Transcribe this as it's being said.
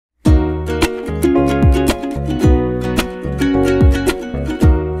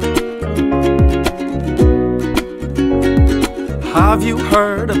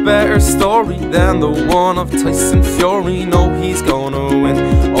heard a better story than the one of Tyson Fury? No, he's gonna win.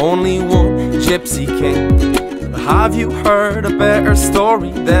 Only one Gypsy King. Have you heard a better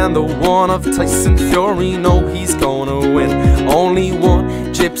story than the one of Tyson Fury? No, he's gonna win. Only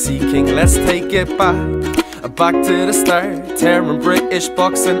one Gypsy King. Let's take it back to the start, tearing British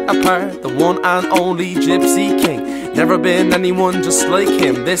boxing apart. The one and only Gypsy King. Never been anyone just like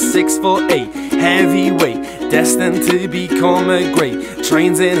him. This 6'8" heavyweight, destined to become a great.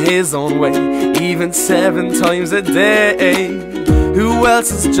 Trains in his own way, even 7 times a day. Who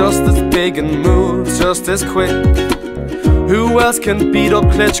else is just as big and moves just as quick? Who else can beat up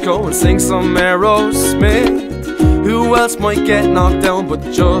Klitschko and sing some Aerosmith? Who else might get knocked down but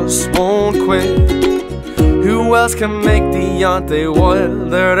just won't quit? Who else can make Deontay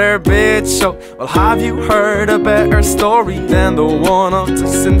Wilder their bitch show? Well, have you heard a better story than the one of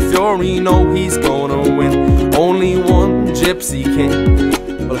Tyson Fury? No, he's gonna win. Only one Gypsy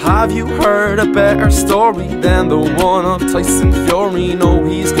King. Well, have you heard a better story than the one of Tyson Fury? No,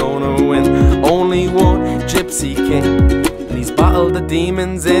 he's gonna win. Only one Gypsy King. And he's battled the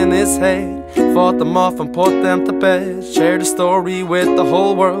demons in his head, fought them off and put them to bed. Shared a story with the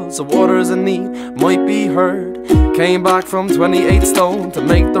whole world, so waters in need might be heard. Came back from 28 stone to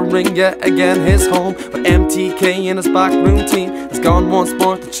make the ring yet again his home. But MTK and his backroom team has gone once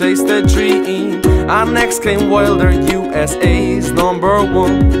more to chase their dream. And next came Wilder, USA's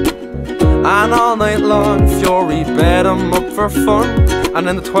 #1. And all night long Fury bet him up for fun. And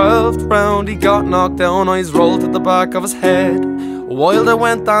in the 12th round he got knocked down, eyes rolled to the back of his head. Wilder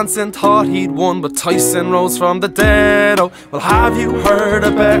went dancing, thought he'd won, but Tyson rose from the dead. Oh, well, have you heard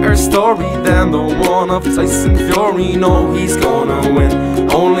a better story than the one of Tyson Fury? No, he's gonna win.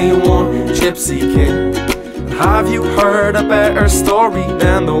 Only one Gypsy King. Have you heard a better story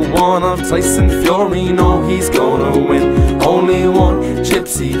than the one of Tyson Fury? No, he's gonna win. Only one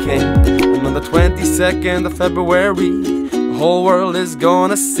Gypsy King. And on the 22nd of February, the whole world is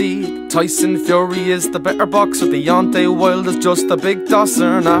gonna see Tyson Fury is the better boxer. Deontay Wilder's just a big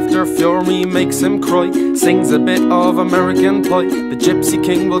tosser. And after Fury makes him cry, sings a bit of American Pie, the Gypsy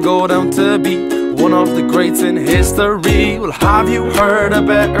King will go down to be one of the greats in history. Well, have you heard a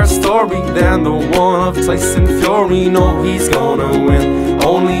better story than the one of Tyson Fury? No, he's gonna win.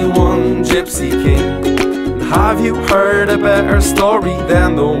 Only one Gypsy King. Have you heard a better story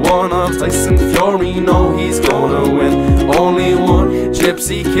than the one of Tyson Fury? No, he's gonna win. Only one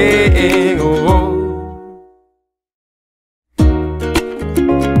Gypsy King. Oh.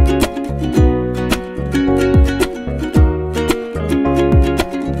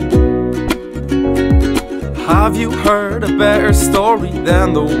 Have you heard a better story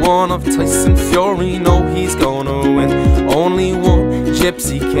than the one of Tyson Fury? No, he's gonna win. Only one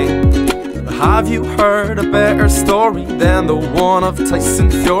Gypsy King. Have you heard a better story than the one of Tyson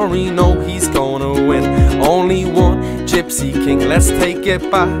Fury? No, he's gonna win. Only one Gypsy King. Let's take it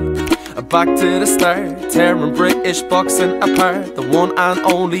back to the start, tearing British boxing apart. The one and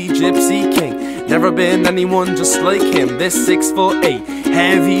only Gypsy King. Never been anyone just like him. This 6'8"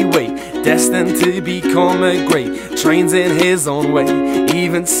 heavyweight, destined to become a great. Trains in his own way,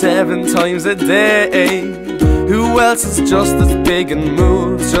 even 7 times a day. Who else is just as big and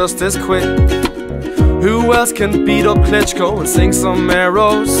moves just as quick? Who else can beat up Klitschko and sing some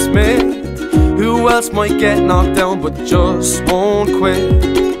Aerosmith? Who else might get knocked down but just won't quit?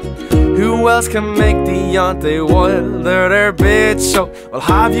 Who else can make Deontay Wilder their bitch show? Well,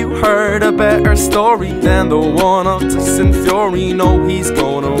 have you heard a better story than the one of Tyson Fury? No, he's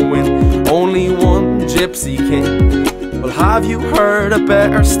gonna win. Only one Gypsy King. Well, have you heard a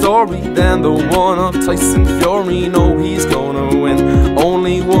better story than the one of Tyson Fury? No, he's gonna win.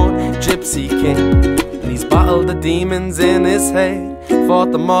 Only one Gypsy King. And he's battled the demons in his head,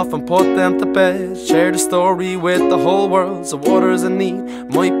 fought them off and put them to bed. Shared a story with the whole world, so waters in need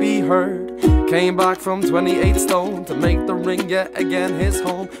might be heard. Came back from 28 stone to make the ring yet again his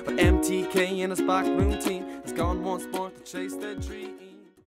home. But MTK and his backroom team has gone once more to chase their dream.